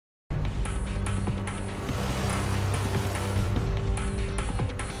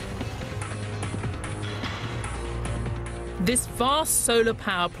This vast solar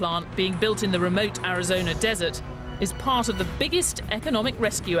power plant being built in the remote Arizona desert is part of the biggest economic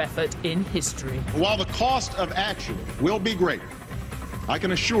rescue effort in history. While the cost of action will be great, I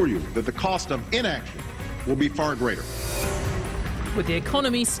can assure you that the cost of inaction will be far greater. With the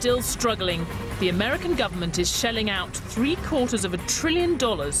economy still struggling, the American government is shelling out $750 billion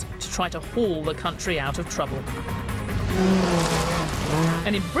to try to haul the country out of trouble.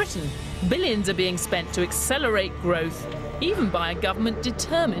 And in Britain, billions are being spent to accelerate growth, even by a government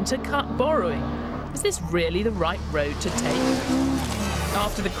determined to cut borrowing. Is this really the right road to take?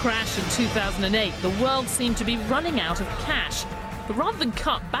 After the crash in 2008, the world seemed to be running out of cash. But rather than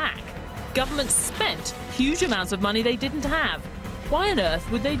cut back, governments spent huge amounts of money they didn't have. Why on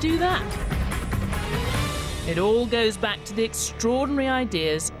earth would they do that? It all goes back to the extraordinary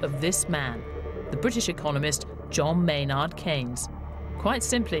ideas of this man, the British economist John Maynard Keynes. Quite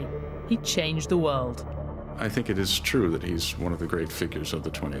simply, he changed the world. I think it is true that he's one of the great figures of the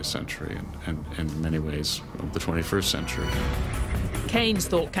 20th century and in many ways of the 21st century. Keynes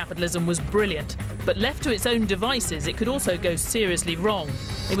thought capitalism was brilliant, but left to its own devices, it could also go seriously wrong.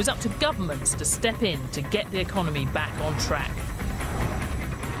 It was up to governments to step in to get the economy back on track.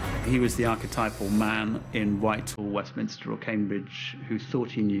 He was the archetypal man in Whitehall, Westminster or Cambridge who thought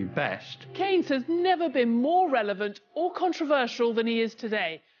he knew best. Keynes has never been more relevant or controversial than he is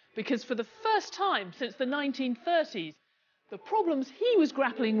today, because for the first time since the 1930s, the problems he was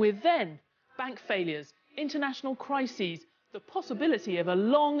grappling with then, bank failures, international crises, the possibility of a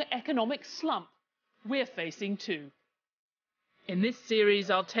long economic slump, we're facing too. In this series,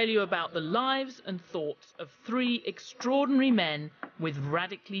 I'll tell you about the lives and thoughts of three extraordinary men with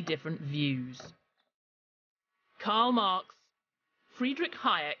radically different views. Karl Marx, Friedrich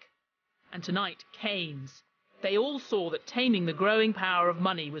Hayek, and tonight, Keynes. They all saw that taming the growing power of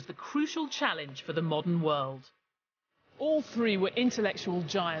money was the crucial challenge for the modern world. All three were intellectual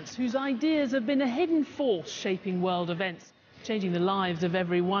giants whose ideas have been a hidden force shaping world events, changing the lives of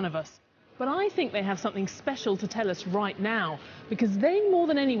every one of us. But I think they have something special to tell us right now, because they, more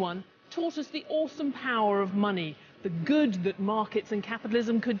than anyone, taught us the awesome power of money, the good that markets and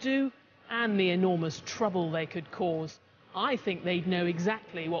capitalism could do, and the enormous trouble they could cause. I think they'd know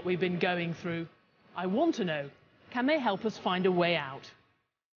exactly what we've been going through. I want to know, can they help us find a way out?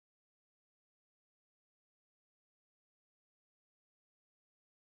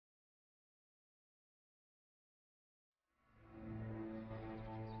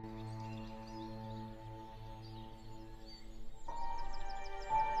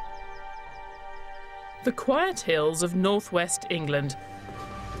 The quiet hills of northwest England.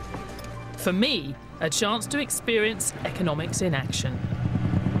 For me, a chance to experience economics in action.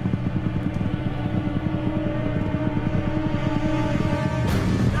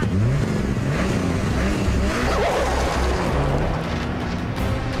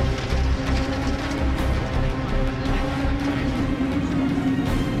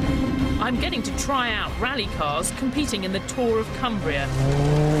 I'm getting to try out rally cars competing in the Tour of Cumbria.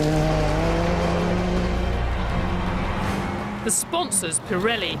 The sponsors,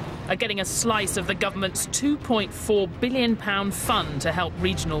 Pirelli, are getting a slice of the government's £2.4 billion fund to help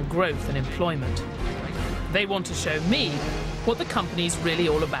regional growth and employment. They want to show me what the company's really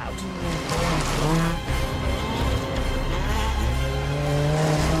all about.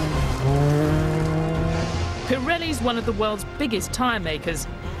 Pirelli's one of the world's biggest tyre makers.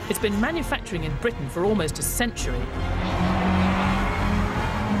 It's been manufacturing in Britain for almost a century.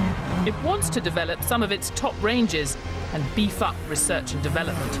 It wants to develop some of its top ranges and beef up research and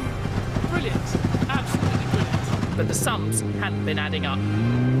development. Brilliant, absolutely brilliant. But the sums hadn't been adding up.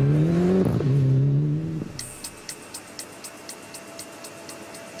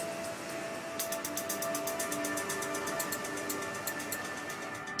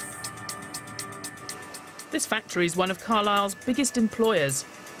 This factory is one of Carlisle's biggest employers.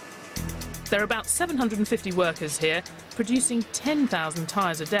 There are about 750 workers here, producing 10,000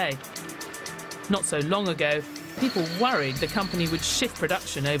 tyres a day. Not so long ago, people worried the company would shift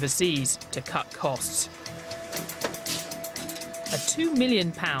production overseas to cut costs. A £2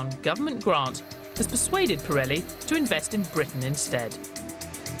 million government grant has persuaded Pirelli to invest in Britain instead.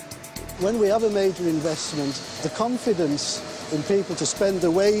 When we have a major investment, the confidence in people to spend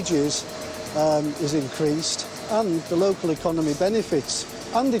their wages is increased, and the local economy benefits.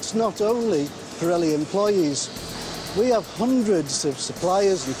 And it's not only Pirelli employees. We have hundreds of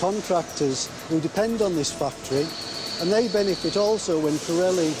suppliers and contractors who depend on this factory, and they benefit also when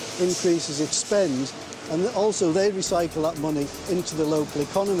Pirelli increases its spend, and also they recycle that money into the local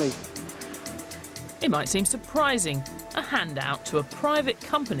economy. It might seem surprising, a handout to a private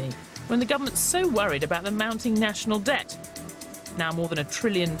company when the government's so worried about the mounting national debt. now more than £1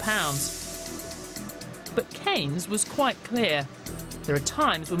 trillion. But Keynes was quite clear. There are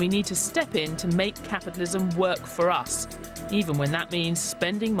times when we need to step in to make capitalism work for us, even when that means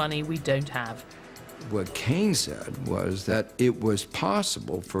spending money we don't have. What Keynes said was that it was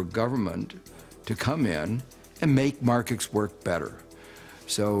possible for government to come in and make markets work better.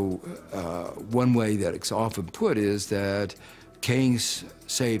 So one way that it's often put is that Keynes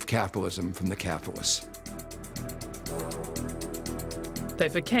saved capitalism from the capitalists. Though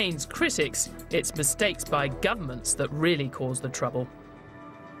for Keynes' critics, it's mistakes by governments that really cause the trouble.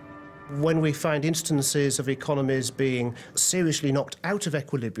 When we find instances of economies being seriously knocked out of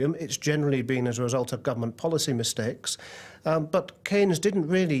equilibrium, it's generally been as a result of government policy mistakes. But Keynes didn't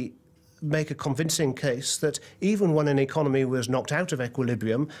really make a convincing case that even when an economy was knocked out of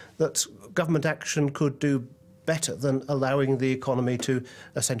equilibrium, that government action could do better than allowing the economy to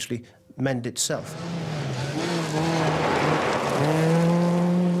essentially mend itself.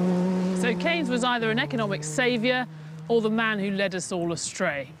 So Keynes was either an economic saviour or the man who led us all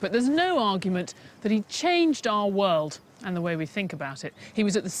astray. But there's no argument that he changed our world and the way we think about it. He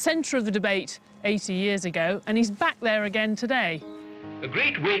was at the centre of the debate 80 years ago, and he's back there again today. A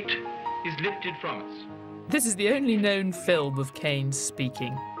great weight is lifted from us. This is the only known film of Keynes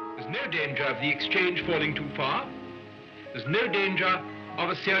speaking. There's no danger of the exchange falling too far. There's no danger of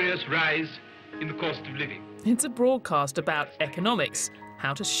a serious rise in the cost of living. It's a broadcast about economics,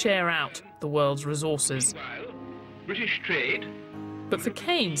 how to share out the world's resources. Meanwhile, British trade... But for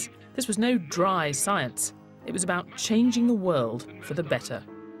Keynes, this was no dry science. It was about changing the world for the better.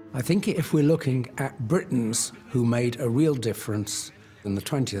 I think if we're looking at Britons who made a real difference in the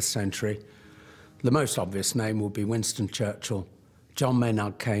 20th century, the most obvious name would be Winston Churchill. John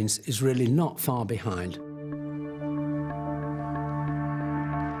Maynard Keynes is really not far behind.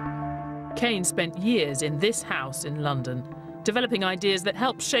 Keynes spent years in this house in London, developing ideas that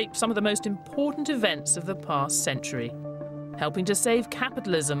helped shape some of the most important events of the past century, helping to save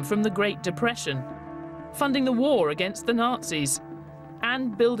capitalism from the Great Depression, funding the war against the Nazis,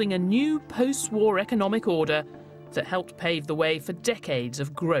 and building a new post-war economic order that helped pave the way for decades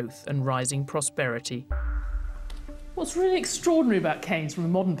of growth and rising prosperity. What's really extraordinary about Keynes from a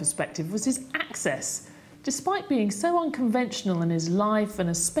modern perspective was his access. Despite being so unconventional in his life and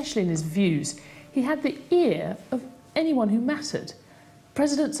especially in his views, he had the ear of anyone who mattered.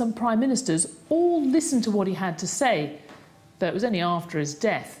 Presidents and prime ministers all listened to what he had to say, though it was only after his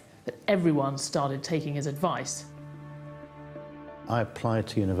death that everyone started taking his advice. I applied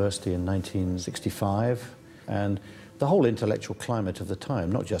to university in 1965, and the whole intellectual climate of the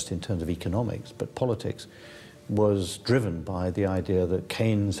time, not just in terms of economics, but politics, was driven by the idea that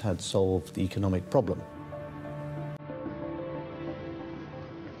Keynes had solved the economic problem.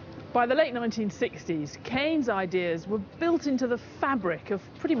 By the late 1960s, Keynes' ideas were built into the fabric of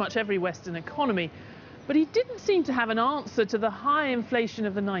pretty much every Western economy, but he didn't seem to have an answer to the high inflation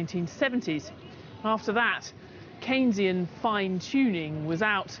of the 1970s. After that, Keynesian fine-tuning was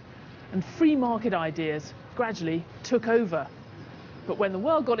out, and free market ideas gradually took over. But when the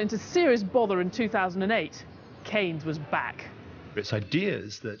world got into serious bother in 2008, Keynes was back. It's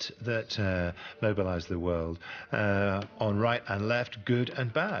ideas that mobilise the world on right and left, good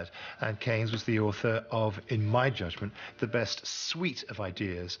and bad. And Keynes was the author of, in my judgment, the best suite of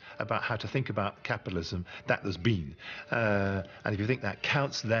ideas about how to think about capitalism that there's been. And if you think that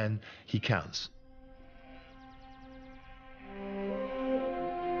counts, then he counts.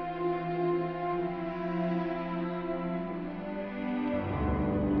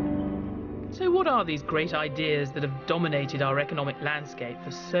 So what are these great ideas that have dominated our economic landscape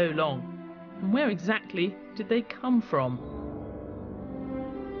for so long? And where exactly did they come from?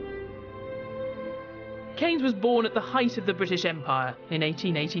 Keynes was born at the height of the British Empire in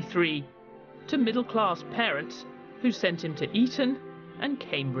 1883 to middle-class parents who sent him to Eton and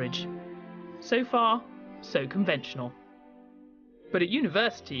Cambridge. So far, so conventional. But at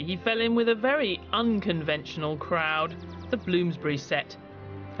university, he fell in with a very unconventional crowd, the Bloomsbury set.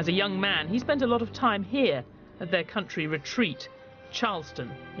 As a young man, he spent a lot of time here at their country retreat,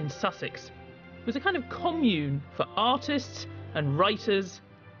 Charleston in Sussex. It was a kind of commune for artists and writers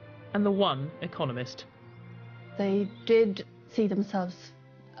and the one economist. They did see themselves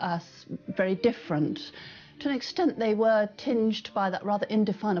as very different. To an extent, they were tinged by that rather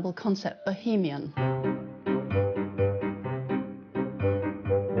indefinable concept, bohemian.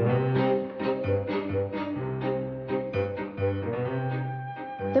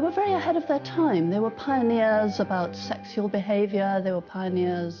 They were very ahead of their time. They were were pioneers about sexual behaviour, they were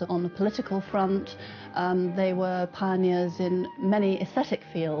pioneers on the political front, they were pioneers in many aesthetic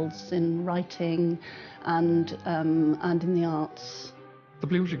fields, in writing and in the arts. The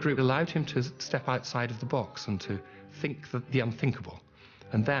Bloomsbury Group allowed him to step outside of the box and to think the unthinkable.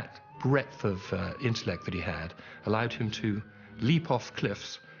 And that breadth of intellect that he had allowed him to leap off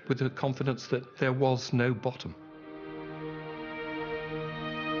cliffs with the confidence that there was no bottom.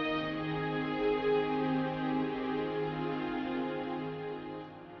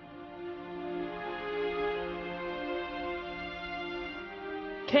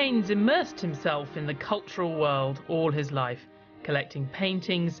 Keynes immersed himself in the cultural world all his life, collecting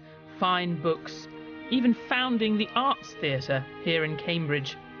paintings, fine books, even founding the Arts Theatre here in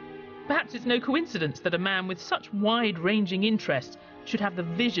Cambridge. Perhaps it's no coincidence that a man with such wide-ranging interests should have the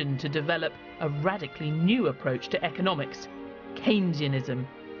vision to develop a radically new approach to economics, Keynesianism,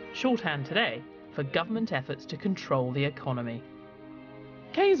 shorthand today for government efforts to control the economy.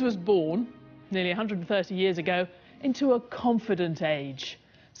 Keynes was born, nearly 130 years ago, into a confident age.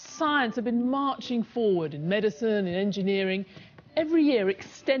 Science had been marching forward in medicine, in engineering, every year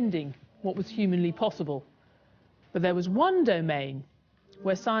extending what was humanly possible. But there was one domain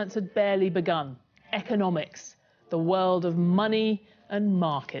where science had barely begun: economics, the world of money and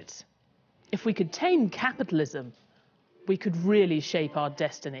markets. If we could tame capitalism, we could really shape our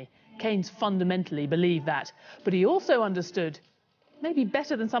destiny. Keynes fundamentally believed that, but he also understood, maybe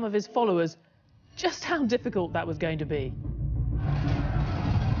better than some of his followers, just how difficult that was going to be.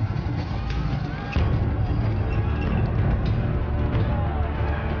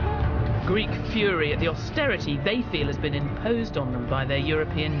 Greek fury at the austerity they feel has been imposed on them by their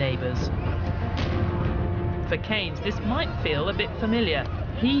European neighbours. For Keynes, this might feel a bit familiar.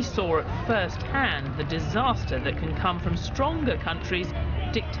 He saw at first hand the disaster that can come from stronger countries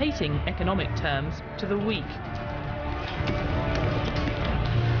dictating economic terms to the weak.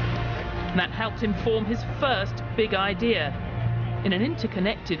 And that helped him form his first big idea. In an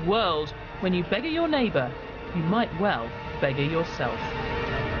interconnected world, when you beggar your neighbour, you might well beggar yourself.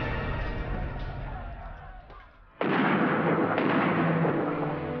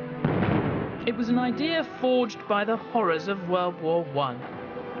 It was an idea forged by the horrors of World War I.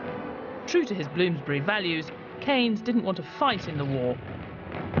 True to his Bloomsbury values, Keynes didn't want to fight in the war.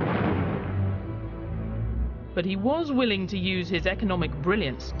 But he was willing to use his economic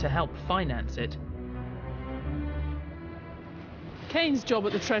brilliance to help finance it. Keynes' job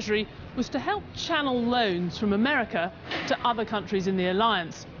at the Treasury was to help channel loans from America to other countries in the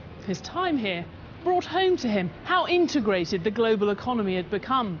alliance. His time here brought home to him how integrated the global economy had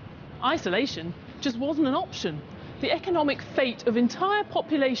become. Isolation just wasn't an option. The economic fate of entire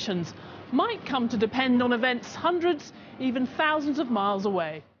populations might come to depend on events hundreds, even thousands of miles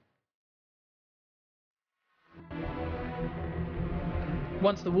away.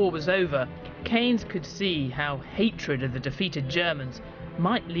 Once the war was over, Keynes could see how hatred of the defeated Germans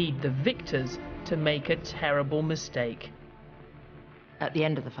might lead the victors to make a terrible mistake. At the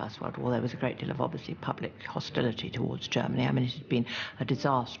end of the First World War, there was a great deal of obviously public hostility towards Germany. I mean, it had been a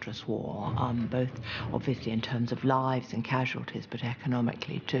disastrous war, both obviously in terms of lives and casualties, but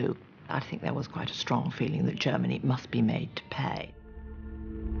economically too. I think there was quite a strong feeling that Germany must be made to pay.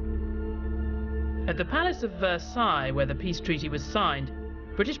 At the Palace of Versailles, where the peace treaty was signed,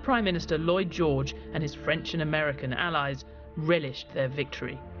 British Prime Minister Lloyd George and his French and American allies relished their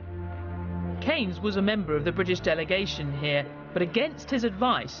victory. Keynes was a member of the British delegation here, but against his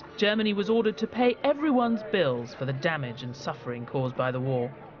advice, Germany was ordered to pay everyone's bills for the damage and suffering caused by the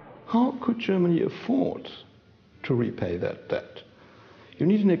war. How could Germany afford to repay that debt? You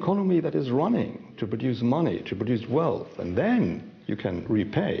need an economy that is running to produce money, to produce wealth, and then you can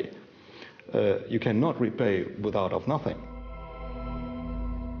repay. You cannot repay without of nothing.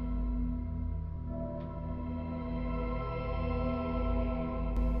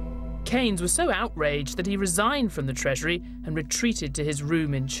 Keynes was so outraged that he resigned from the Treasury and retreated to his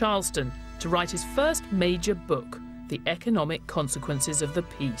room in Charleston to write his first major book, The Economic Consequences of the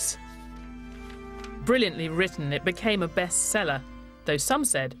Peace. Brilliantly written, it became a bestseller, though some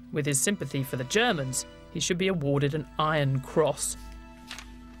said, with his sympathy for the Germans, he should be awarded an Iron Cross.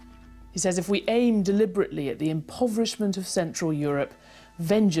 He says, if we aim deliberately at the impoverishment of Central Europe,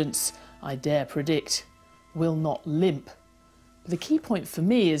 vengeance, I dare predict, will not limp. But the key point for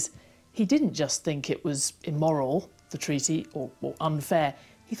me is he didn't just think it was immoral, the treaty, or unfair.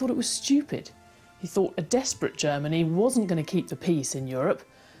 He thought it was stupid. He thought a desperate Germany wasn't going to keep the peace in Europe,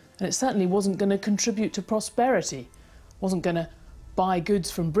 and it certainly wasn't going to contribute to prosperity, wasn't going to buy goods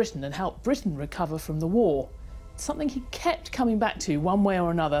from Britain and help Britain recover from the war. It's something he kept coming back to one way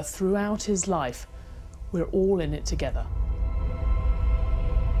or another throughout his life, We're all in it together.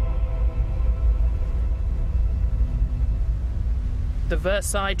 The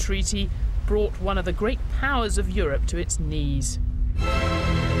Versailles Treaty brought one of the great powers of Europe to its knees.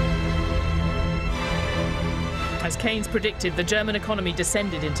 As Keynes predicted, the German economy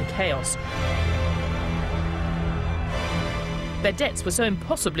descended into chaos. Their debts were so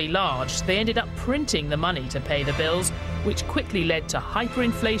impossibly large, they ended up printing the money to pay the bills, which quickly led to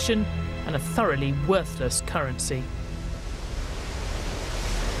hyperinflation and a thoroughly worthless currency.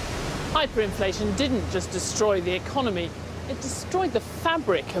 Hyperinflation didn't just destroy the economy, it destroyed the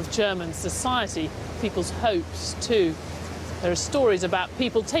fabric of German society, people's hopes too. There are stories about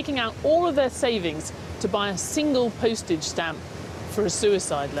people taking out all of their savings to buy a single postage stamp for a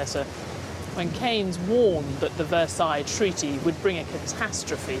suicide letter. When Keynes warned that the Versailles Treaty would bring a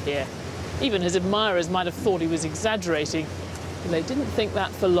catastrophe here, even his admirers might have thought he was exaggerating, but they didn't think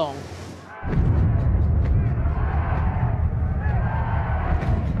that for long.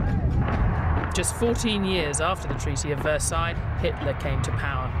 Just 14 years after the Treaty of Versailles, Hitler came to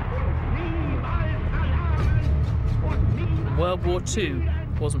power. World War II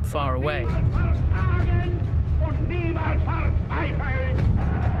wasn't far away.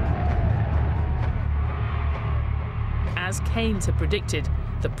 As Keynes had predicted,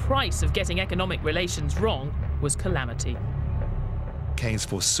 the price of getting economic relations wrong was calamity. Keynes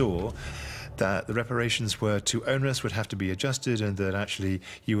foresaw that the reparations were too onerous, would have to be adjusted, and that actually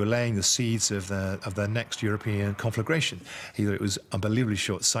you were laying the seeds of the next European conflagration. He thought it was unbelievably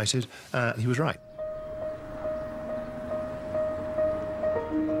short-sighted, and he was right.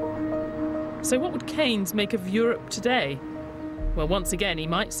 So what would Keynes make of Europe today? Well, once again, he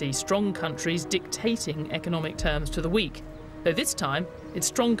might see strong countries dictating economic terms to the weak. Though this time, it's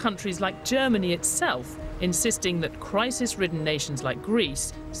strong countries like Germany itself insisting that crisis-ridden nations like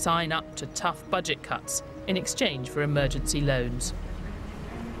Greece sign up to tough budget cuts in exchange for emergency loans.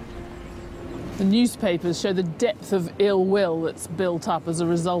 The newspapers show the depth of ill will that's built up as a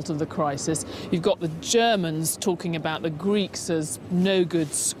result of the crisis. You've got the Germans talking about the Greeks as no-good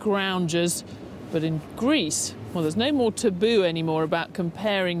scroungers, but in Greece, well, there's no more taboo anymore about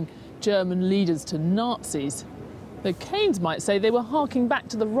comparing German leaders to Nazis. Though Keynes might say they were harking back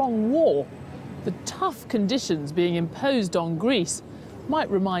to the wrong war. The tough conditions being imposed on Greece might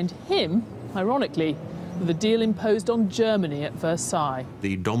remind him, ironically, of the deal imposed on Germany at Versailles.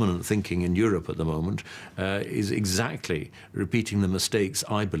 The dominant thinking in Europe at the moment is exactly repeating the mistakes,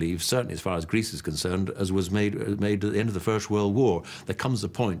 I believe, certainly as far as Greece is concerned, as was made at the end of the First World War. There comes a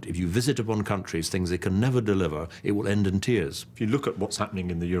point, if you visit upon countries things they can never deliver, it will end in tears. If you look at what's happening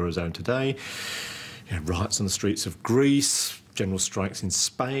in the Eurozone today, riots on the streets of Greece, general strikes in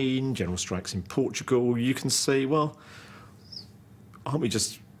Spain, general strikes in Portugal, you can see, well, aren't we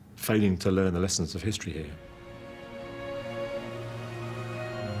just failing to learn the lessons of history here?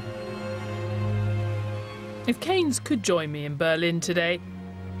 If Keynes could join me in Berlin today,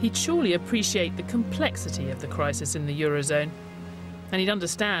 he'd surely appreciate the complexity of the crisis in the Eurozone, and he'd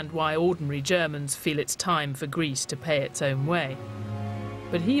understand why ordinary Germans feel it's time for Greece to pay its own way.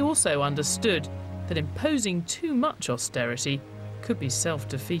 But he also understood that imposing too much austerity could be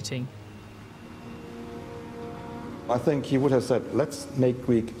self-defeating. I think he would have said, let's make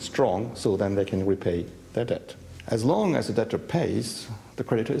Greek strong so then they can repay their debt. As long as the debtor pays, the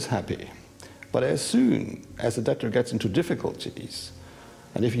creditor is happy. But as soon as the debtor gets into difficulties,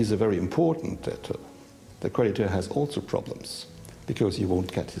 and if he's a very important debtor, the creditor has also problems because he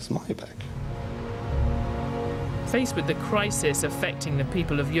won't get his money back. Faced with the crisis affecting the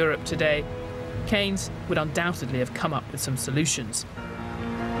people of Europe today, Keynes would undoubtedly have come up with some solutions.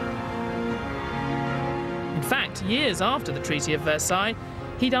 In fact, years after the Treaty of Versailles,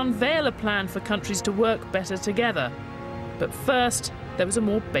 he'd unveil a plan for countries to work better together. But first, there was a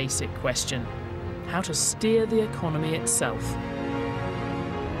more basic question: how to steer the economy itself.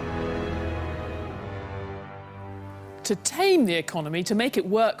 To tame the economy, to make it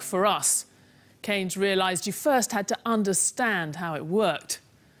work for us, Keynes realised you first had to understand how it worked.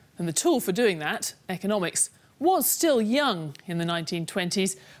 And the tool for doing that, economics, was still young in the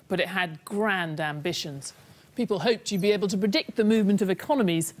 1920s, but it had grand ambitions. People hoped you'd be able to predict the movement of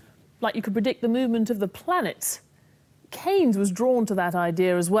economies like you could predict the movement of the planets. Keynes was drawn to that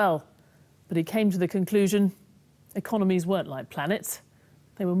idea as well, but he came to the conclusion economies weren't like planets,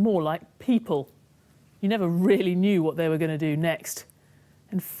 they were more like people. You never really knew what they were going to do next.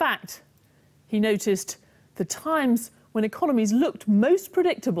 In fact, he noticed the times when economies looked most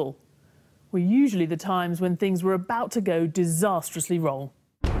predictable were usually the times when things were about to go disastrously wrong.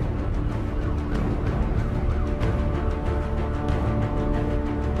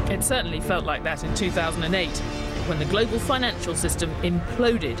 It It certainly felt like that in 2008, when the global financial system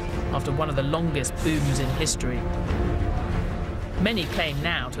imploded after one of the longest booms in history. Many claim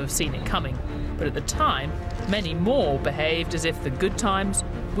now to have seen it coming, but at the time, many more behaved as if the good times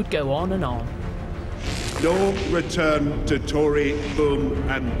would go on and on. No return to Tory boom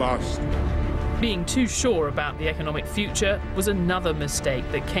and bust. Being too sure about the economic future was another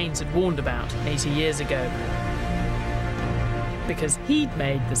mistake that Keynes had warned about 80 years ago. Because he'd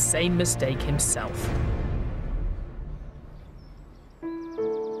made the same mistake himself.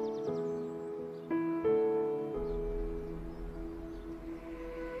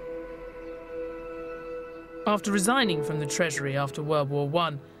 After resigning from the Treasury after World War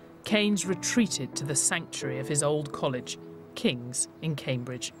I, Keynes retreated to the sanctuary of his old college, King's, in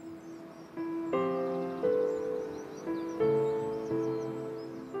Cambridge.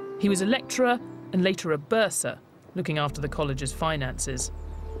 He was a lecturer and later a bursar, looking after the college's finances.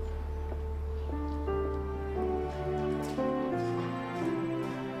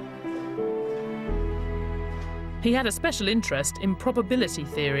 He had a special interest in probability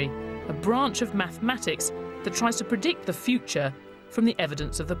theory, a branch of mathematics that tries to predict the future from the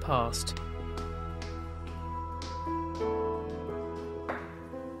evidence of the past.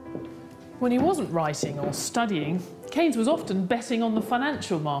 When he wasn't writing or studying, Keynes was often betting on the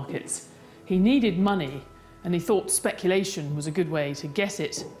financial markets. He needed money, and he thought speculation was a good way to get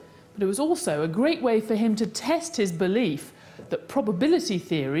it. But it was also a great way for him to test his belief that probability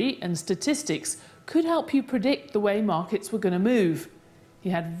theory and statistics could help you predict the way markets were going to move. He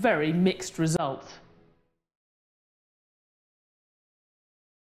had very mixed results.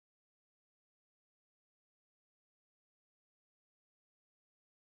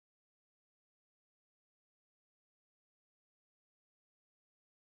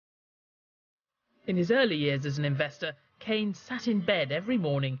 In his early years as an investor, Keynes sat in bed every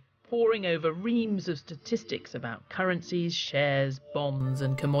morning, poring over reams of statistics about currencies, shares, bonds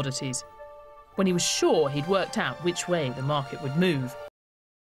and commodities. When he was sure he'd worked out which way the market would move.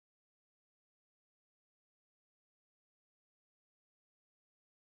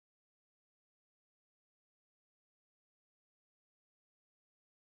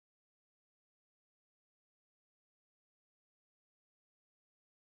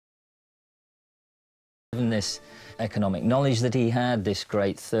 Given this economic knowledge that he had, this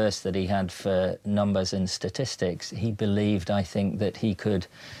great thirst that he had for numbers and statistics, he believed, I think, that he could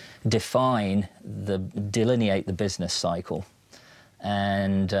delineate the business cycle.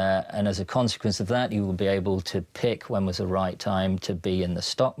 And as a consequence of that, you will be able to pick when was the right time to be in the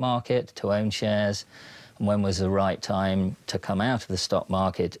stock market, to own shares, and when was the right time to come out of the stock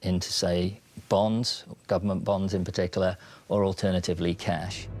market into, say, bonds, government bonds in particular, or alternatively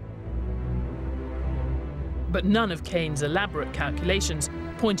cash. But none of Keynes' elaborate calculations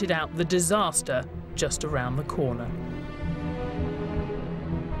pointed out the disaster just around the corner.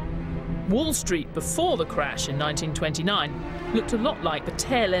 Wall Street before the crash in 1929 looked a lot like the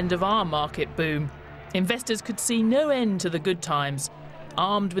tail end of our market boom. Investors could see no end to the good times.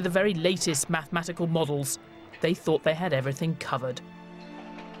 Armed with the very latest mathematical models, they thought they had everything covered.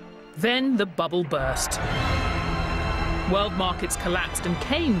 Then the bubble burst. World markets collapsed and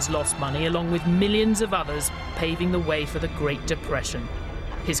Keynes lost money along with millions of others, paving the way for the Great Depression.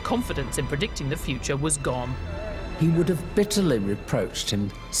 His confidence in predicting the future was gone. He would have bitterly reproached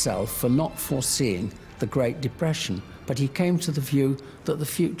himself for not foreseeing the Great Depression, but he came to the view that the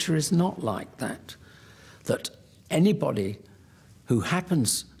future is not like that, that anybody who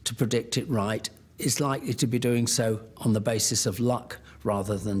happens to predict it right is likely to be doing so on the basis of luck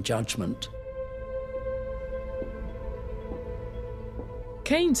rather than judgment.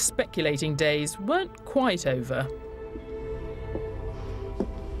 Keynes' speculating days weren't quite over.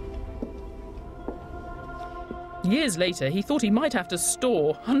 Years later, he thought he might have to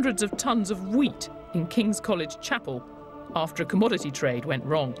store hundreds of tons of wheat in King's College Chapel after a commodity trade went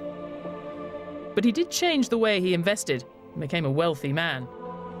wrong. But he did change the way he invested and became a wealthy man.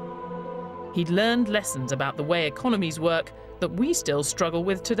 He'd learned lessons about the way economies work that we still struggle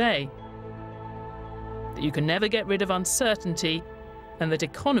with today. That you can never get rid of uncertainty, and that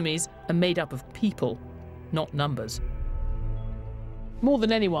economies are made up of people, not numbers. More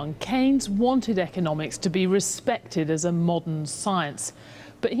than anyone, Keynes wanted economics to be respected as a modern science,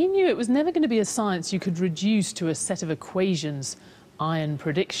 but he knew it was never going to be a science you could reduce to a set of equations, iron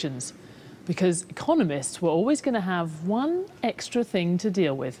predictions, because economists were always going to have one extra thing to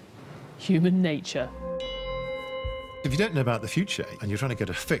deal with: human nature. If you don't know about the future and you're trying to get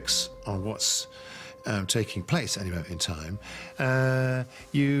a fix on what's taking place at any moment in time,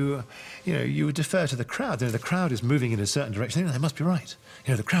 you would defer to the crowd. The crowd is moving in a certain direction. They must be right.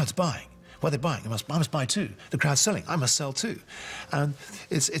 The crowd's buying. What are they buying? I must buy too. The crowd's selling. I must sell too. And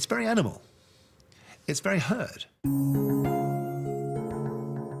it's very animal. It's very herd.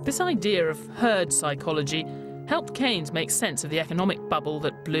 This idea of herd psychology helped Keynes make sense of the economic bubble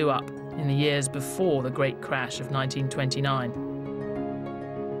that blew up in the years before the great crash of 1929.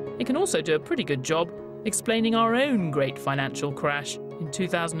 It can also do a pretty good job explaining our own great financial crash in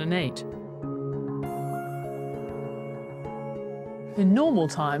 2008. In normal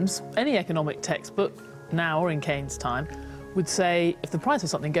times, any economic textbook, now or in Keynes' time, would say if the price of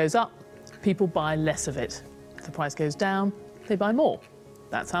something goes up, people buy less of it. If the price goes down, they buy more.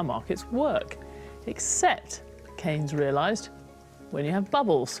 That's how markets work. Except, Keynes realised, when you have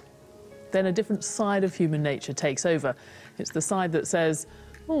bubbles, then a different side of human nature takes over. It's the side that says,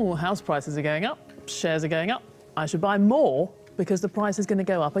 oh, house prices are going up, shares are going up, I should buy more because the price is going to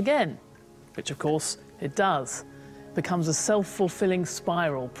go up again. Which, of course, it does. It becomes a self-fulfilling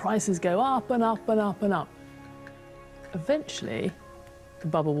spiral. Prices go up and up and up and up. Eventually, the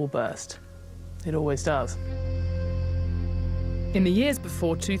bubble will burst. It always does. In the years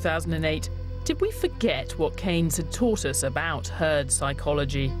before 2008, did we forget what Keynes had taught us about herd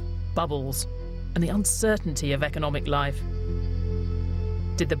psychology, bubbles, and the uncertainty of economic life?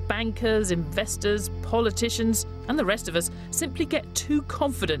 Did the bankers, investors, politicians, and the rest of us simply get too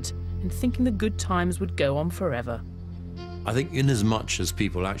confident in thinking the good times would go on forever? I think inasmuch as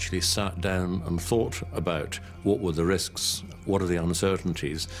people actually sat down and thought about what were the risks, what are the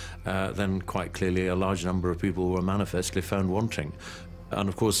uncertainties, then quite clearly a large number of people were manifestly found wanting. And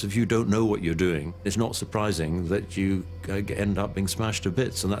of course, if you don't know what you're doing, it's not surprising that you end up being smashed to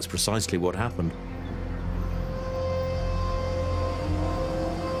bits, and that's precisely what happened.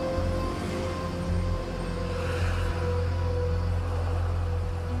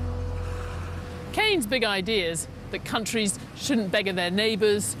 Keynes' big ideas that countries shouldn't beggar their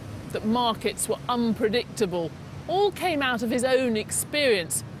neighbours, that markets were unpredictable, all came out of his own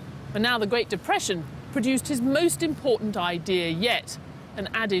experience. And now the Great Depression produced his most important idea yet and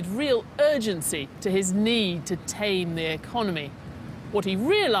added real urgency to his need to tame the economy. What he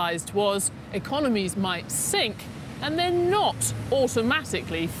realised was economies might sink and then not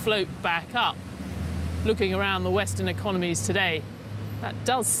automatically float back up. Looking around the Western economies today, that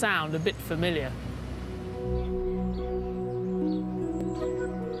does sound a bit familiar.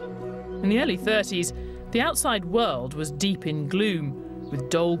 In the early 30s, the outside world was deep in gloom, with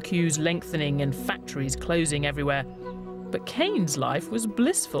dole queues lengthening and factories closing everywhere. But Keynes' life was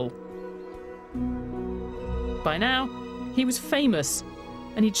blissful. By now, he was famous,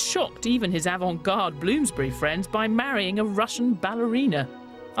 and he'd shocked even his avant-garde Bloomsbury friends by marrying a Russian ballerina.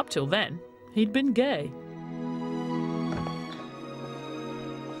 Up till then, he'd been gay.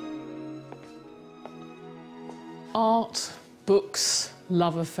 Art, books,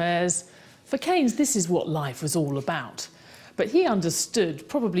 love affairs. For Keynes, this is what life was all about. But he understood,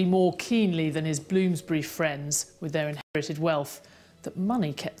 probably more keenly than his Bloomsbury friends with their inherited wealth, that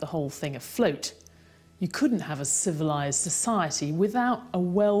money kept the whole thing afloat. You couldn't have a civilised society without a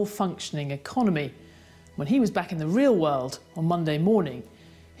well-functioning economy. When he was back in the real world on Monday morning,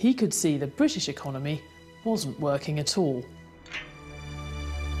 he could see the British economy wasn't working at all.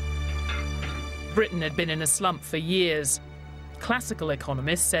 Britain had been in a slump for years. Classical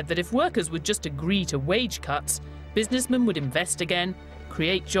economists said that if workers would just agree to wage cuts, businessmen would invest again,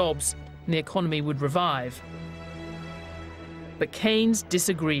 create jobs, and the economy would revive. But Keynes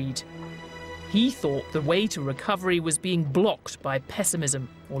disagreed. He thought the way to recovery was being blocked by pessimism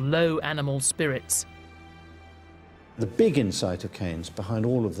or low animal spirits. The big insight of Keynes behind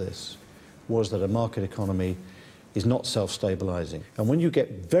all of this was that a market economy is not self-stabilizing. And when you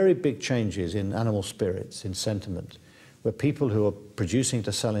get very big changes in animal spirits, in sentiment, where people who are producing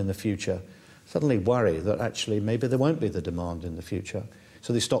to sell in the future suddenly worry that actually maybe there won't be the demand in the future,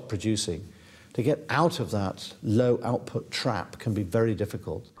 so they stop producing. To get out of that low output trap can be very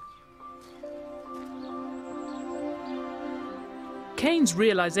difficult. Keynes'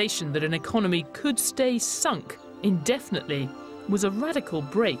 realisation that an economy could stay sunk indefinitely was a radical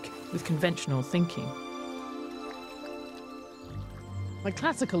break with conventional thinking. The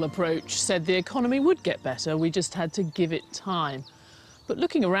classical approach said the economy would get better, we just had to give it time. But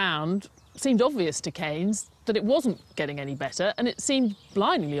looking around, it seemed obvious to Keynes that it wasn't getting any better, and it seemed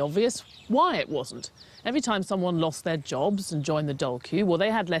blindingly obvious why it wasn't. Every time someone lost their jobs and joined the dole queue, well, they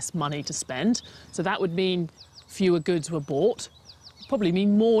had less money to spend, so that would mean fewer goods were bought, probably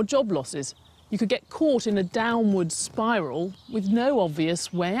mean more job losses. You could get caught in a downward spiral with no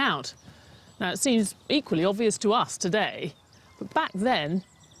obvious way out. Now, it seems equally obvious to us today, but back then,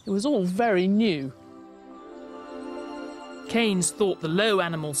 it was all very new. Keynes thought the low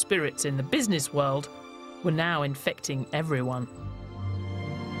animal spirits in the business world were now infecting everyone.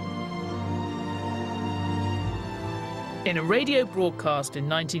 In a radio broadcast in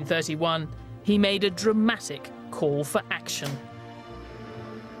 1931, he made a dramatic call for action.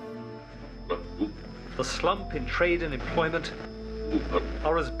 The slump in trade and employment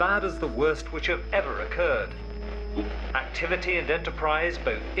are as bad as the worst which have ever occurred. Activity and enterprise,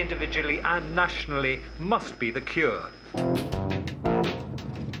 both individually and nationally, must be the cure.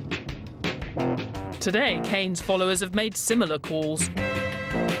 Today, Keynes' followers have made similar calls.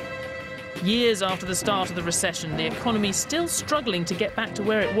 Years after the start of the recession, the economy's still struggling to get back to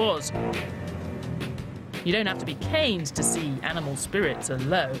where it was. You don't have to be Keynes to see animal spirits are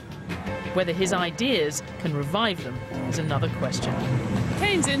low. Whether his ideas can revive them is another question.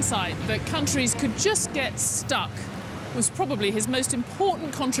 Keynes' insight that countries could just get stuck was probably his most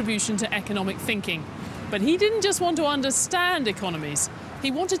important contribution to economic thinking. But he didn't just want to understand economies,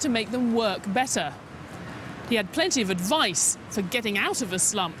 he wanted to make them work better. He had plenty of advice for getting out of a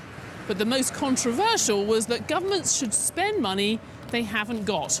slump, but the most controversial was that governments should spend money they haven't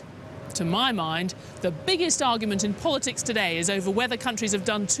got. To my mind, the biggest argument in politics today is over whether countries have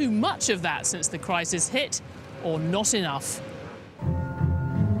done too much of that since the crisis hit, or not enough.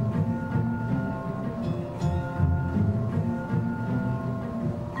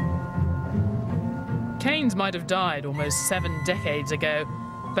 Keynes might have died almost 7 decades ago,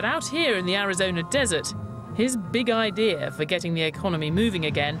 but out here in the Arizona desert, his big idea for getting the economy moving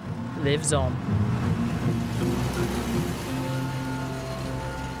again lives on.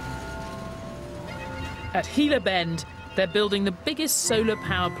 At Gila Bend, they're building the biggest solar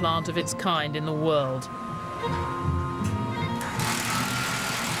power plant of its kind in the world.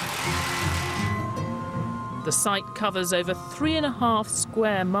 The site covers over 3.5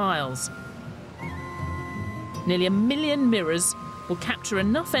 square miles. Nearly 1 million mirrors will capture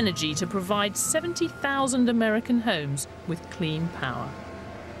enough energy to provide 70,000 American homes with clean power.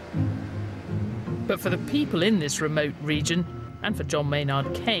 But for the people in this remote region, and for John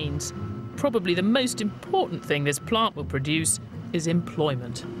Maynard Keynes, probably the most important thing this plant will produce is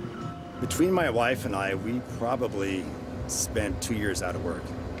employment. Between my wife and I, we probably spent 2 years out of work.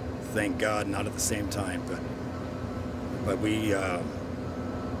 Thank God, not at the same time, but we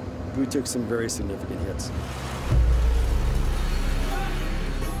took some very significant hits.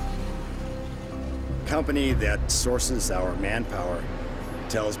 The company that sources our manpower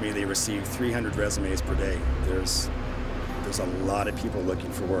tells me they receive 300 resumes per day. There's a lot of people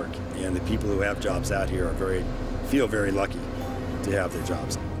looking for work, and the people who have jobs out here feel very lucky to have their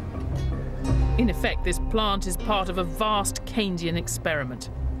jobs. In effect, this plant is part of a vast Keynesian experiment.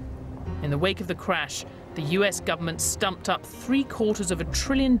 In the wake of the crash, the US government stumped up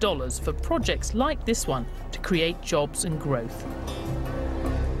 $750 billion for projects like this one to create jobs and growth.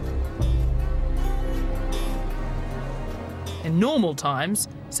 In normal times,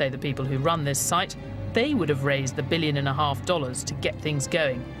 say the people who run this site, they would have raised the $1.5 billion to get things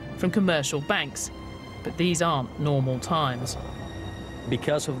going from commercial banks. But these aren't normal times.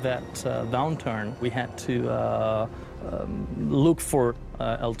 Because of that downturn, we had to look for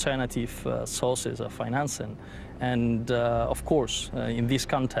alternative sources of financing. And of course, in this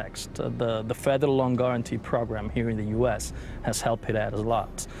context, the federal loan guarantee program here in the US has helped it out a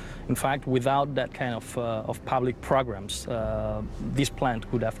lot. In fact, without that kind of public programs, this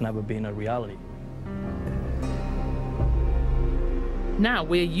plant would have never been a reality. Now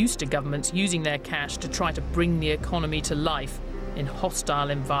we're used to governments using their cash to try to bring the economy to life in hostile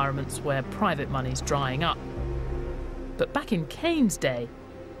environments where private money's drying up. But back in Keynes' day,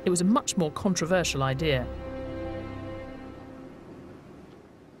 it was a much more controversial idea.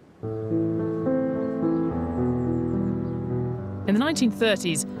 In the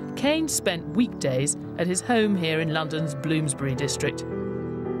 1930s, Keynes spent weekdays at his home here in London's Bloomsbury district.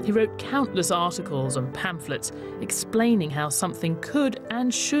 He wrote countless articles and pamphlets explaining how something could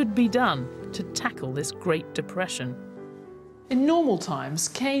and should be done to tackle this Great Depression. In normal times,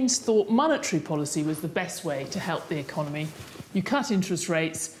 Keynes thought monetary policy was the best way to help the economy. You cut interest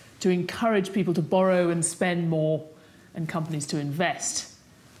rates to encourage people to borrow and spend more, and companies to invest.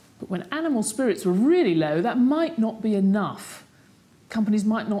 But when animal spirits were really low, that might not be enough. Companies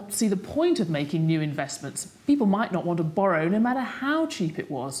might not see the point of making new investments. People might not want to borrow, no matter how cheap it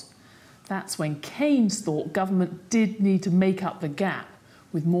was. That's when Keynes thought government did need to make up the gap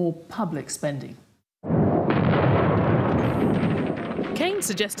with more public spending. Keynes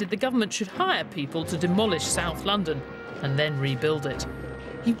suggested the government should hire people to demolish South London and then rebuild it.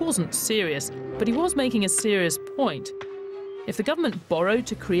 He wasn't serious, but he was making a serious point. If the government borrowed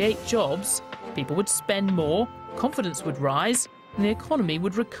to create jobs, people would spend more, confidence would rise, and the economy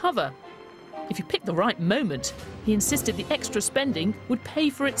would recover. If you picked the right moment, he insisted the extra spending would pay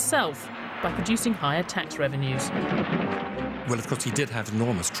for itself by producing higher tax revenues. Well, of course, he did have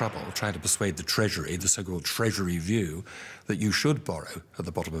enormous trouble trying to persuade the Treasury, the so-called Treasury view, that you should borrow at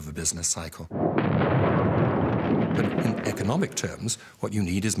the bottom of a business cycle. But in economic terms, what you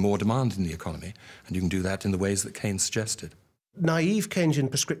need is more demand in the economy, and you can do that in the ways that Keynes suggested. Naive Keynesian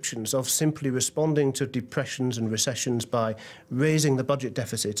prescriptions of simply responding to depressions and recessions by raising the budget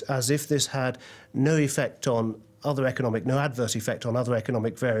deficit as if this had no effect on other economic, no adverse effect on other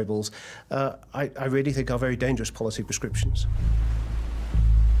economic variables, I really think are very dangerous policy prescriptions.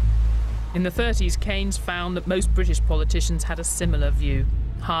 In the 30s, Keynes found that most British politicians had a similar view.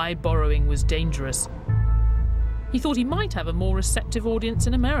 High borrowing was dangerous. He thought he might have a more receptive audience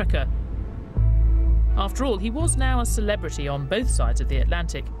in America. After all, he was now a celebrity on both sides of the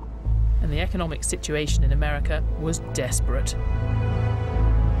Atlantic, and the economic situation in America was desperate.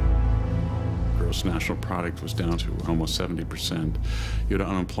 Gross national product was down to almost 70%. You had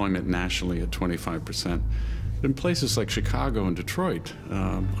unemployment nationally at 25%. In places like Chicago and Detroit,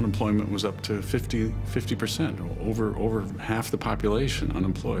 unemployment was up to 50%, over half the population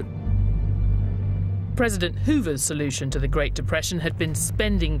unemployed. President Hoover's solution to the Great Depression had been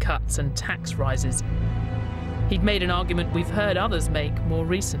spending cuts and tax rises. He'd made an argument we've heard others make more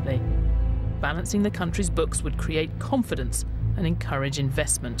recently. Balancing the country's books would create confidence and encourage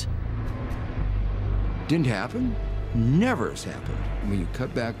investment. Didn't happen, never has happened. When you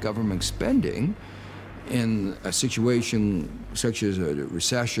cut back government spending in a situation such as a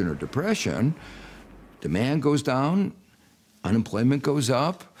recession or depression, demand goes down, unemployment goes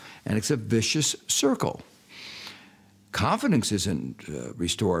up, and it's a vicious circle. Confidence isn't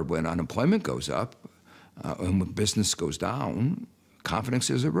restored when unemployment goes up, and when business goes down,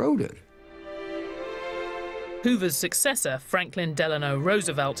 confidence is eroded. Hoover's successor, Franklin Delano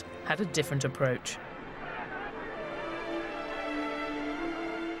Roosevelt, had a different approach.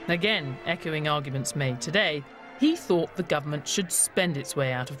 Again, echoing arguments made today, he thought the government should spend its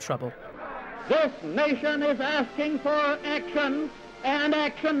way out of trouble. This nation is asking for action, and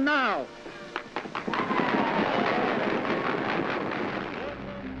action now.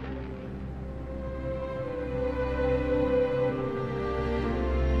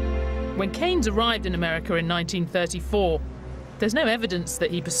 When Keynes arrived in America in 1934, there's no evidence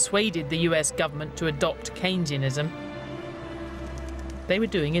that he persuaded the US government to adopt Keynesianism. They were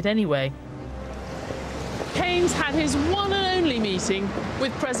doing it anyway. Keynes had his one and only meeting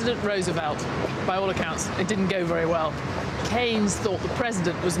with President Roosevelt. By all accounts, it didn't go very well. Keynes thought the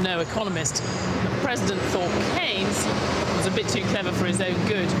president was no economist. The president thought Keynes was a bit too clever for his own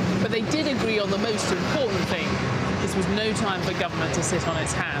good. But they did agree on the most important thing. This was no time for government to sit on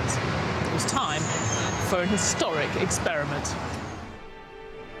its hands. It was time for an historic experiment.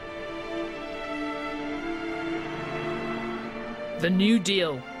 The New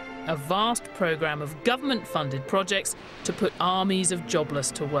Deal, a vast programme of government-funded projects to put armies of jobless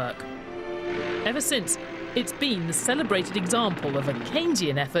to work. Ever since, it's been the celebrated example of a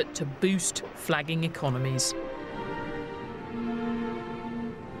Keynesian effort to boost flagging economies.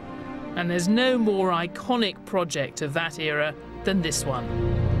 And there's no more iconic project of that era than this one.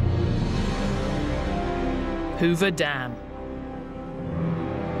 Hoover Dam.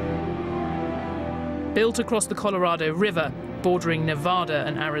 Built across the Colorado River, bordering Nevada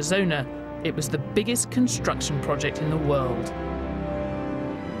and Arizona, it was the biggest construction project in the world.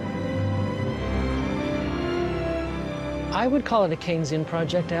 I would call it a Keynesian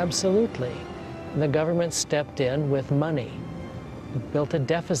project, absolutely. The government stepped in with money, built a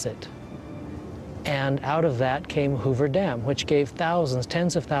deficit, and out of that came Hoover Dam, which gave thousands,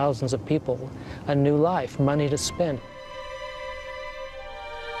 tens of thousands of people a new life, money to spend.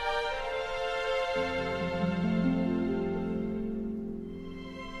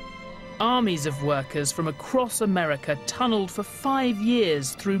 Armies of workers from across America tunnelled for 5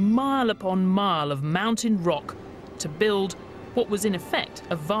 years through mile upon mile of mountain rock to build what was in effect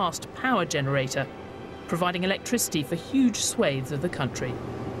a vast power generator, providing electricity for huge swathes of the country.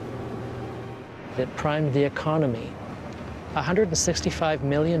 It primed the economy. A $165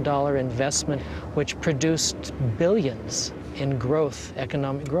 million investment which produced billions in growth,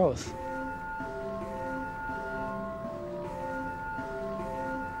 economic growth.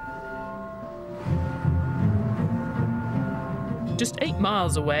 Just 8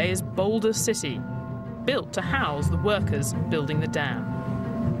 miles away is Boulder City, built to house the workers building the dam.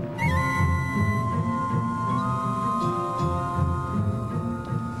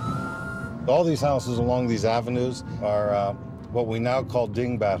 All these houses along these avenues are what we now call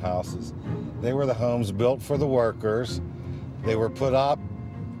dingbat houses. They were the homes built for the workers. They were put up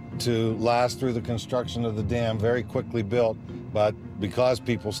to last through the construction of the dam, very quickly built, but because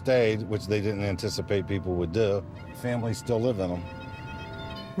people stayed, which they didn't anticipate people would do, families still live in them.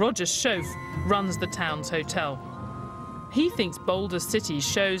 Roger Schoaf runs the town's hotel. He thinks Boulder City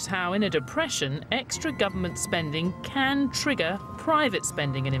shows how, in a depression, extra government spending can trigger private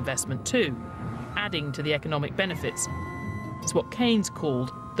spending and investment too, adding to the economic benefits. It's what Keynes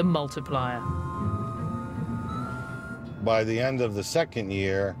called the multiplier. By the end of the second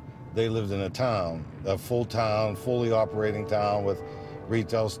year, they lived in a full town, fully operating town with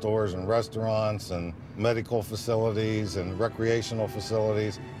retail stores and restaurants and medical facilities and recreational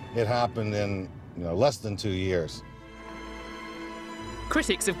facilities. It happened in less than 2 years.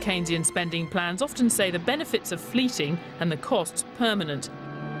 Critics of Keynesian spending plans often say the benefits are fleeting and the costs permanent.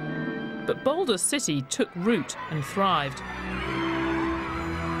 But Boulder City took root and thrived.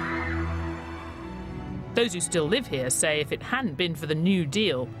 Those who still live here say if it hadn't been for the New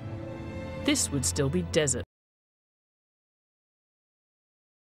Deal, this would still be desert.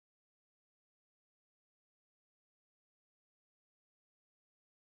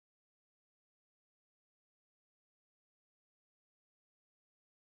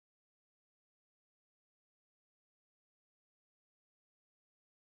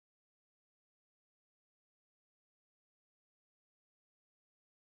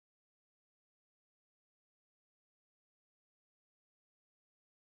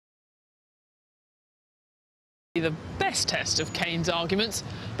 The best test of Keynes' arguments,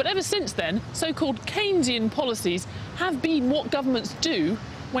 but ever since then, so-called Keynesian policies have been what governments do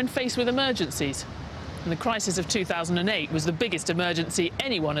when faced with emergencies. And the crisis of 2008 was the biggest emergency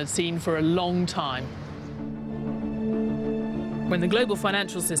anyone had seen for a long time. When the global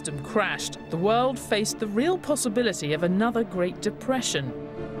financial system crashed, the world faced the real possibility of another Great Depression.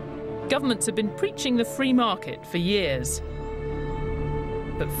 Governments had been preaching the free market for years.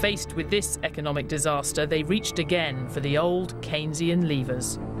 But faced with this economic disaster, they reached again for the old Keynesian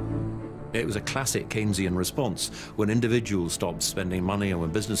levers. It was a classic Keynesian response. When individuals stopped spending money and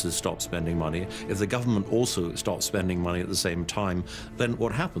when businesses stopped spending money, if the government also stopped spending money at the same time, then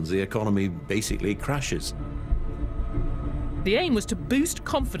what happens? The economy basically crashes. The aim was to boost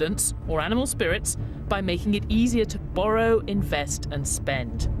confidence, or animal spirits, by making it easier to borrow, invest and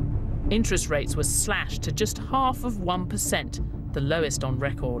spend. Interest rates were slashed to just half of 1%. The lowest on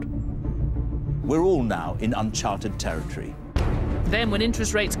record. We're all now in uncharted territory. Then, when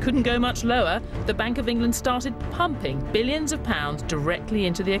interest rates couldn't go much lower, the Bank of England started pumping billions of pounds directly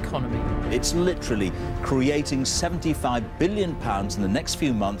into the economy. It's literally creating £75 billion in the next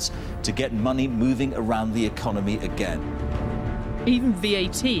few months to get money moving around the economy again. Even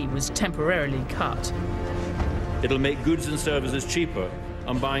VAT was temporarily cut. It'll make goods and services cheaper,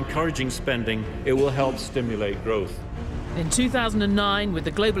 and by encouraging spending, it will help stimulate growth. In 2009, with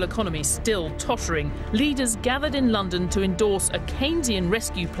the global economy still tottering, leaders gathered in London to endorse a Keynesian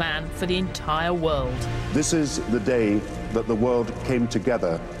rescue plan for the entire world. This is the day that the world came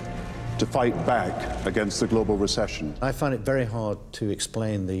together to fight back against the global recession. I find it very hard to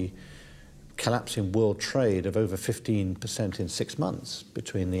explain the collapse in world trade of over 15% in 6 months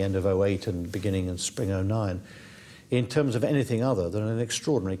between the end of 2008 and beginning in spring 2009 in terms of anything other than an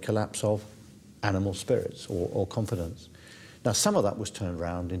extraordinary collapse of animal spirits or confidence. Now, some of that was turned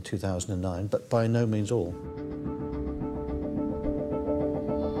around in 2009, but by no means all.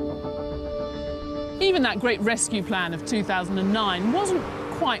 Even that great rescue plan of 2009 wasn't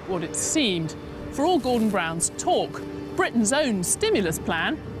quite what it seemed. For all Gordon Brown's talk, Britain's own stimulus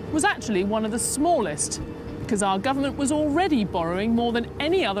plan was actually one of the smallest, because our government was already borrowing more than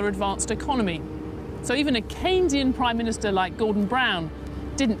any other advanced economy. So even a Keynesian Prime Minister like Gordon Brown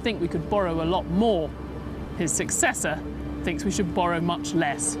didn't think we could borrow a lot more. His successor thinks we should borrow much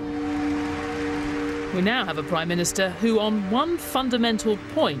less. We now have a Prime Minister who, on one fundamental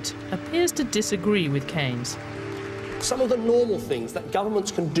point, appears to disagree with Keynes. Some of the normal things that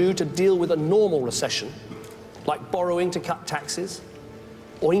governments can do to deal with a normal recession, like borrowing to cut taxes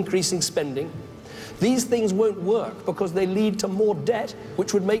or increasing spending, these things won't work because they lead to more debt,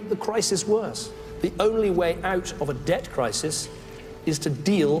 which would make the crisis worse. The only way out of a debt crisis is to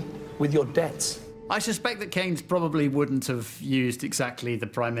deal with your debts. I suspect that Keynes probably wouldn't have used exactly the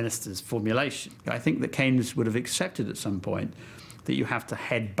Prime Minister's formulation. I think that Keynes would have accepted at some point that you have to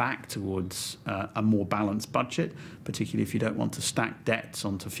head back towards a more balanced budget, particularly if you don't want to stack debts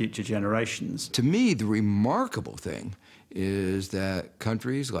onto future generations. To me, the remarkable thing is that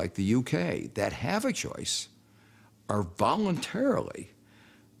countries like the UK that have a choice are voluntarily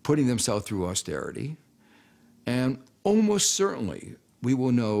putting themselves through austerity, and almost certainly we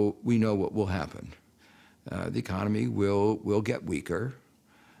know what will happen. The economy will get weaker,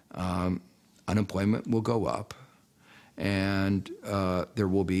 unemployment will go up, and there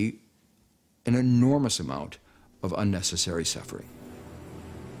will be an enormous amount of unnecessary suffering.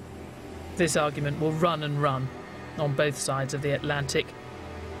 This argument will run and run on both sides of the Atlantic.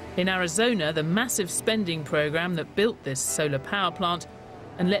 In Arizona, the massive spending program that built this solar power plant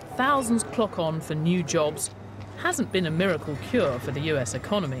and let thousands clock on for new jobs hasn't been a miracle cure for the US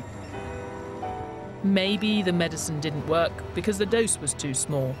economy. Maybe the medicine didn't work because the dose was too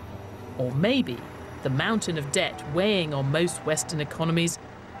small. Or maybe the mountain of debt weighing on most Western economies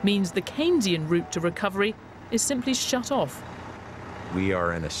means the Keynesian route to recovery is simply shut off. We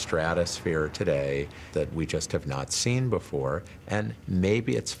are in a stratosphere today that we just have not seen before, and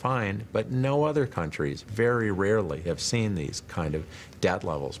maybe it's fine, but no other countries very rarely have seen these kind of debt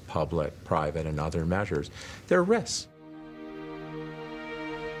levels, public, private, and other measures. They're risks.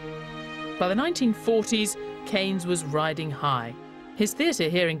 By the 1940s, Keynes was riding high. His theatre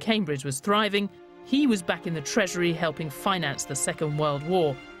here in Cambridge was thriving, he was back in the Treasury helping finance the Second World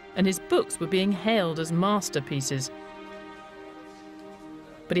War, and his books were being hailed as masterpieces.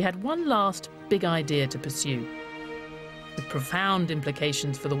 But he had one last big idea to pursue, with profound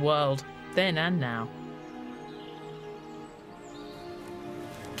implications for the world, then and now.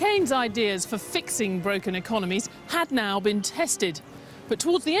 Keynes' ideas for fixing broken economies had now been tested, but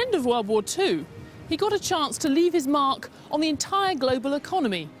towards the end of World War II, he got a chance to leave his mark on the entire global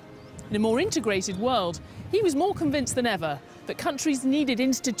economy. In a more integrated world, he was more convinced than ever that countries needed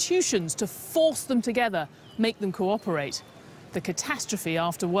institutions to force them together, make them cooperate. The catastrophe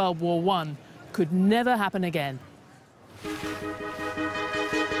after World War I could never happen again.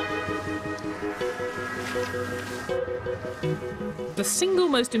 The single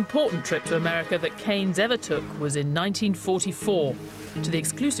most important trip to America that Keynes ever took was in 1944 to the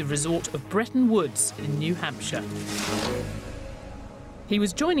exclusive resort of Bretton Woods in New Hampshire. He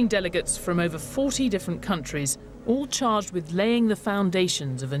was joining delegates from over 40 different countries, all charged with laying the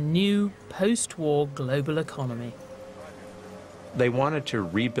foundations of a new post-war global economy. They wanted to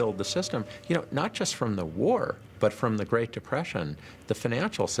rebuild the system, not just from the war, but from the Great Depression. The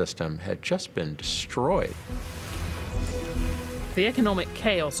financial system had just been destroyed. The economic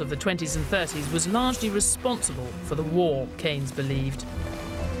chaos of the 20s and 30s was largely responsible for the war, Keynes believed.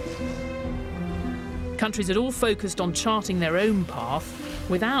 Countries had all focused on charting their own path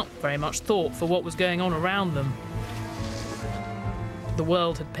without very much thought for what was going on around them. The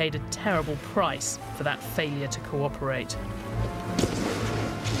world had paid a terrible price for that failure to cooperate.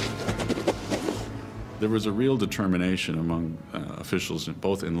 There was a real determination among officials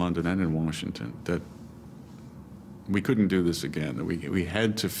both in London and in Washington that we couldn't do this again, that we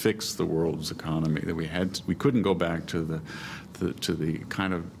had to fix the world's economy, that we couldn't go back to the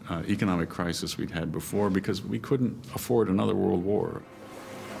kind of economic crisis we'd had before because we couldn't afford another world war.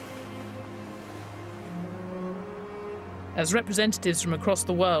 As representatives from across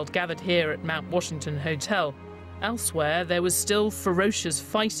the world gathered here at Mount Washington Hotel, elsewhere there was still ferocious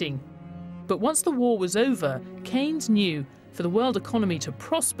fighting. But once the war was over, Keynes knew for the world economy to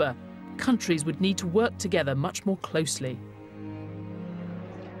prosper, countries would need to work together much more closely.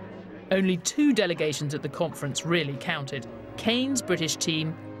 Only 2 delegations at the conference really counted: Keynes' British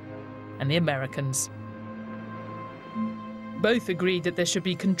team and the Americans. Both agreed that there should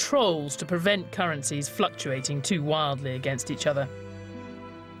be controls to prevent currencies fluctuating too wildly against each other.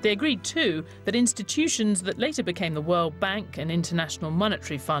 They agreed too that institutions that later became the World Bank and International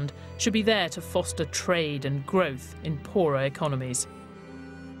Monetary Fund should be there to foster trade and growth in poorer economies.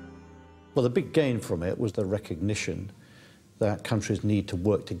 Well, the big gain from it was the recognition that countries need to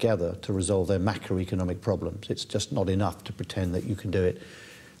work together to resolve their macroeconomic problems. It's just not enough to pretend that you can do it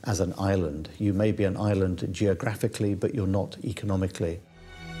as an island. You may be an island geographically, but you're not economically.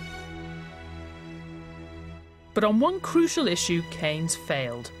 But on one crucial issue, Keynes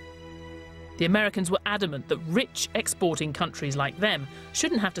failed. The Americans were adamant that rich exporting countries like them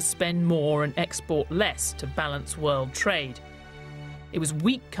shouldn't have to spend more and export less to balance world trade. It was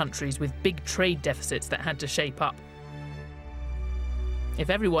weak countries with big trade deficits that had to shape up. If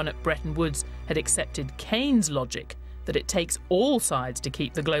everyone at Bretton Woods had accepted Keynes' logic that it takes all sides to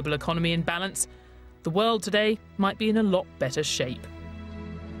keep the global economy in balance, the world today might be in a lot better shape.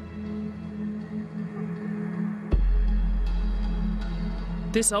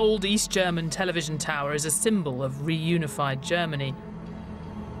 This old East German television tower is a symbol of reunified Germany.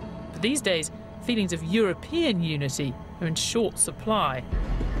 But these days, feelings of European unity are in short supply.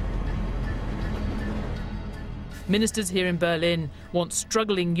 Ministers here in Berlin want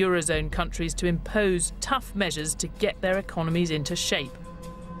struggling Eurozone countries to impose tough measures to get their economies into shape.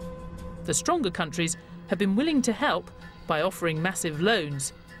 The stronger countries have been willing to help by offering massive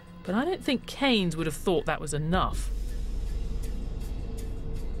loans, but I don't think Keynes would have thought that was enough.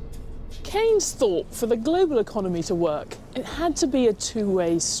 Keynes thought for the global economy to work, it had to be a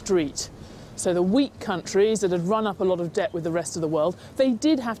two-way street. So the weak countries that had run up a lot of debt with the rest of the world, they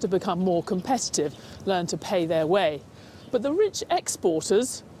did have to become more competitive, learn to pay their way. But the rich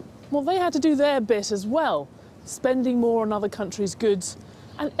exporters, well, they had to do their bit as well, spending more on other countries' goods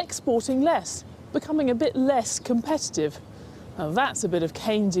and exporting less, becoming a bit less competitive. Now that's a bit of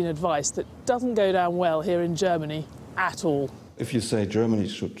Keynesian advice that doesn't go down well here in Germany at all. If you say Germany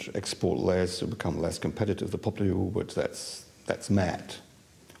should export less to become less competitive, the popular would, that's mad.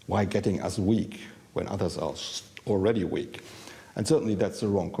 Why getting us weak when others are already weak? And certainly that's the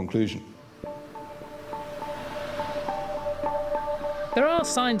wrong conclusion. There are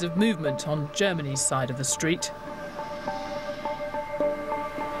signs of movement on Germany's side of the street.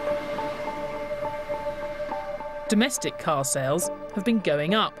 Domestic car sales have been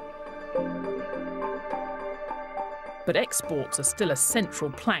going up. But exports are still a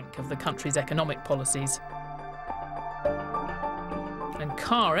central plank of the country's economic policies. And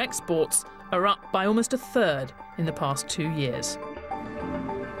car exports are up by almost a third in the past 2 years.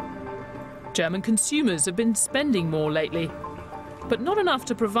 German consumers have been spending more lately, but not enough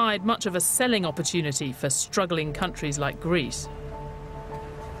to provide much of a selling opportunity for struggling countries like Greece.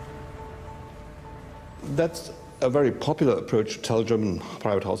 That's a very popular approach to tell German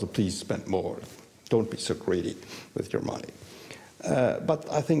private households, please spend more. Don't be so greedy with your money.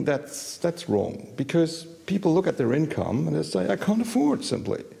 But I think that's wrong, because people look at their income and they say, I can't afford,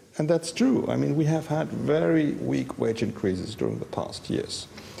 simply. And that's true. I mean, we have had very weak wage increases during the past years.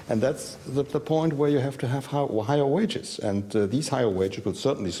 And that's the point where you have to have higher wages. And these higher wages will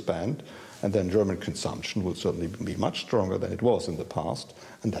certainly spend, and then German consumption will certainly be much stronger than it was in the past,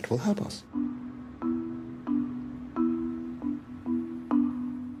 and that will help us.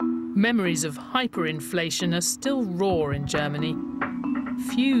 Memories of hyperinflation are still raw in Germany.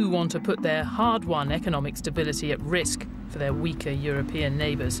 Few want to put their hard-won economic stability at risk for their weaker European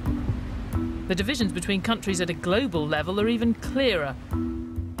neighbours. The divisions between countries at a global level are even clearer.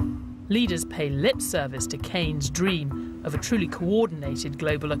 Leaders pay lip service to Keynes' dream of a truly coordinated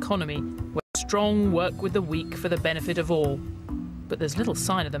global economy where the strong work with the weak for the benefit of all. But there's little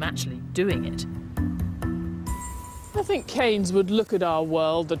sign of them actually doing it. I think Keynes would look at our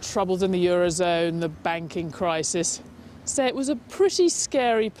world, the troubles in the Eurozone, the banking crisis, say it was a pretty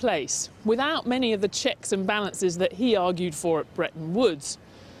scary place, without many of the checks and balances that he argued for at Bretton Woods.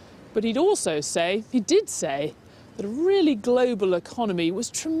 But he'd also say, he did say, that a really global economy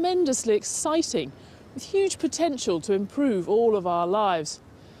was tremendously exciting, with huge potential to improve all of our lives.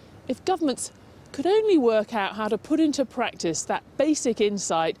 If governments could only work out how to put into practice that basic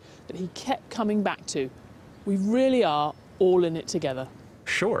insight that he kept coming back to. We really are all in it together.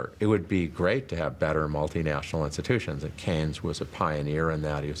 Sure, it would be great to have better multinational institutions, and Keynes was a pioneer in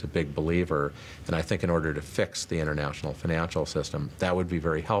that. He was a big believer, and I think in order to fix the international financial system, that would be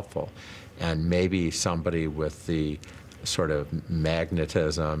very helpful. And maybe somebody with the sort of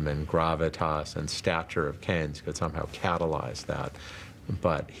magnetism and gravitas and stature of Keynes could somehow catalyze that,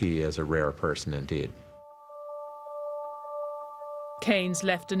 but he is a rare person indeed. Keynes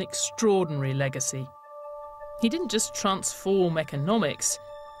left an extraordinary legacy. He didn't just transform economics,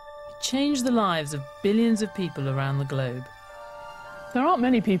 he changed the lives of billions of people around the globe. There aren't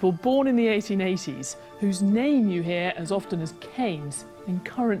many people born in the 1880s whose name you hear as often as Keynes in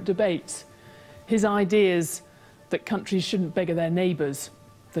current debates. His ideas that countries shouldn't beggar their neighbours,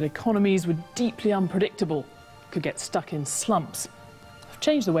 that economies were deeply unpredictable, could get stuck in slumps, have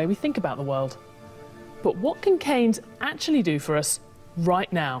changed the way we think about the world. But what can Keynes actually do for us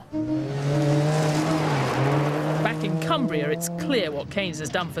right now? Back in Cumbria, it's clear what Keynes has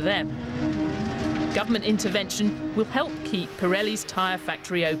done for them. Government intervention will help keep Pirelli's tyre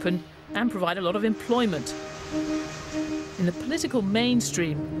factory open and provide a lot of employment. In the political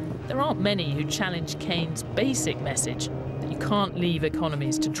mainstream, there aren't many who challenge Keynes' basic message that you can't leave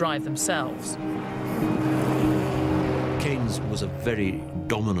economies to drive themselves. Keynes was a very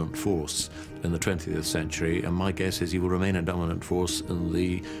dominant force in the 20th century, and my guess is he will remain a dominant force in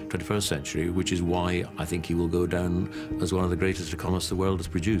the 21st century, which is why I think he will go down as one of the greatest economists the world has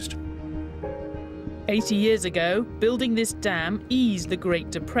produced. 80 years ago, building this dam eased the Great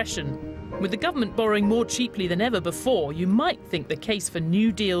Depression. With the government borrowing more cheaply than ever before, you might think the case for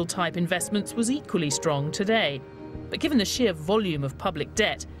New Deal-type investments was equally strong today. But given the sheer volume of public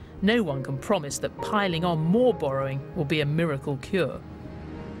debt, no one can promise that piling on more borrowing will be a miracle cure.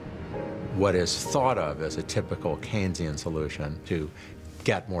 What is thought of as a typical Keynesian solution to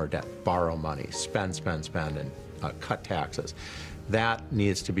get more debt, borrow money, spend, and cut taxes, that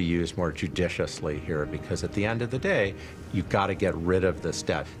needs to be used more judiciously here, because at the end of the day, you've got to get rid of this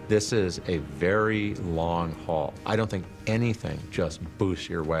debt. This is a very long haul. I don't think anything just boosts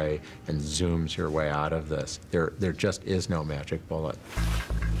your way and zooms your way out of this. There just is no magic bullet.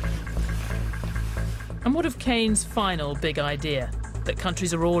 And what of Keynes' final big idea, that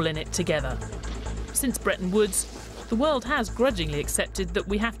countries are all in it together? Since Bretton Woods, the world has grudgingly accepted that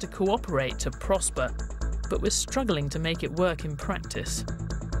we have to cooperate to prosper, but we're struggling to make it work in practice.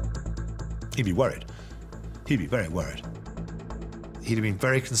 He'd be worried. He'd be very worried. He'd have been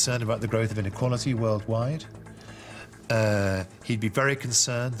very concerned about the growth of inequality worldwide. He'd be very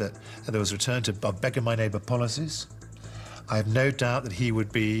concerned that there was a return to beggar my neighbour policies. I have no doubt that he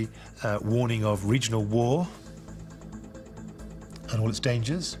would be warning of regional war and all its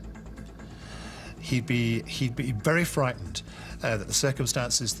dangers. He'd be very frightened that the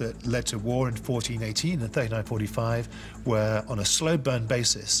circumstances that led to war in 1418 and 39-45 were on a slow burn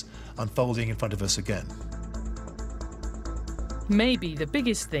basis unfolding in front of us again. Maybe the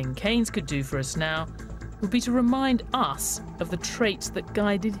biggest thing Keynes could do for us now would be to remind us of the traits that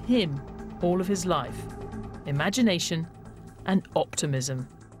guided him all of his life: imagination and optimism.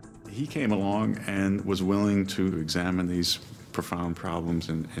 He came along and was willing to examine these profound problems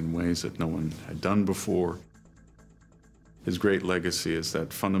in ways that no one had done before. His great legacy is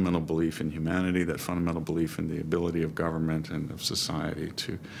that fundamental belief in humanity, that fundamental belief in the ability of government and of society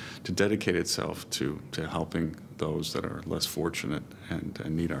to dedicate itself to helping those that are less fortunate and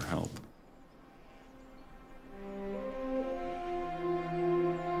need our help.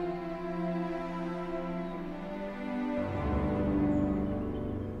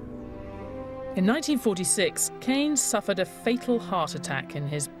 In 1946, Keynes suffered a fatal heart attack in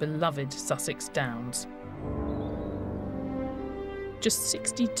his beloved Sussex Downs. Just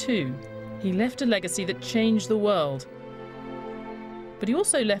 62, he left a legacy that changed the world. But he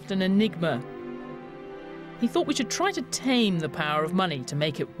also left an enigma. He thought we should try to tame the power of money to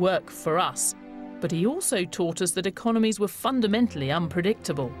make it work for us. But he also taught us that economies were fundamentally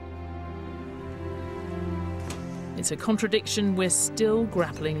unpredictable. It's a contradiction we're still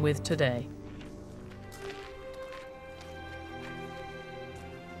grappling with today.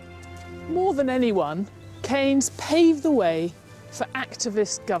 More than anyone, Keynes paved the way for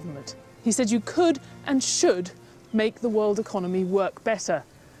activist government. He said you could and should make the world economy work better.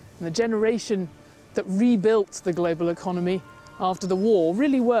 And the generation that rebuilt the global economy after the war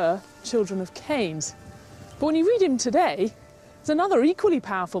really were children of Keynes. But when you read him today, there's another equally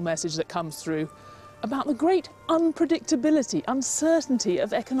powerful message that comes through about the great unpredictability, uncertainty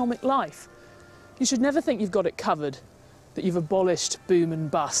of economic life. You should never think you've got it covered, that you've abolished boom and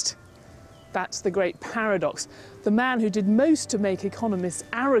bust. That's the great paradox. The man who did most to make economists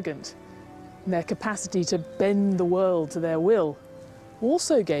arrogant in their capacity to bend the world to their will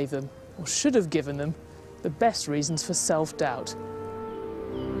also gave them, or should have given them, the best reasons for self-doubt.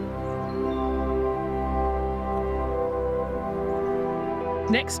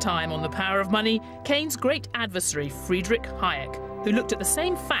 Next time on The Power of Money, Keynes' great adversary, Friedrich Hayek, who looked at the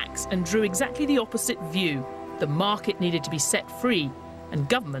same facts and drew exactly the opposite view. The market needed to be set free and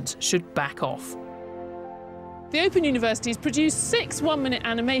governments should back off. The Open University's produced 6 one-minute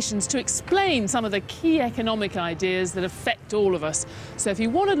animations to explain some of the key economic ideas that affect all of us. So if you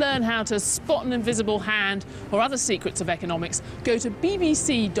want to learn how to spot an invisible hand or other secrets of economics, go to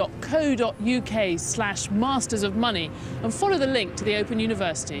bbc.co.uk/Masters of Money and follow the link to the Open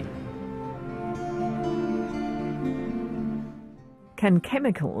University. Can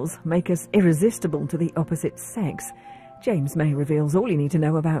chemicals make us irresistible to the opposite sex? James May reveals all you need to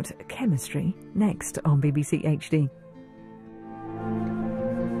know about chemistry next on BBC HD.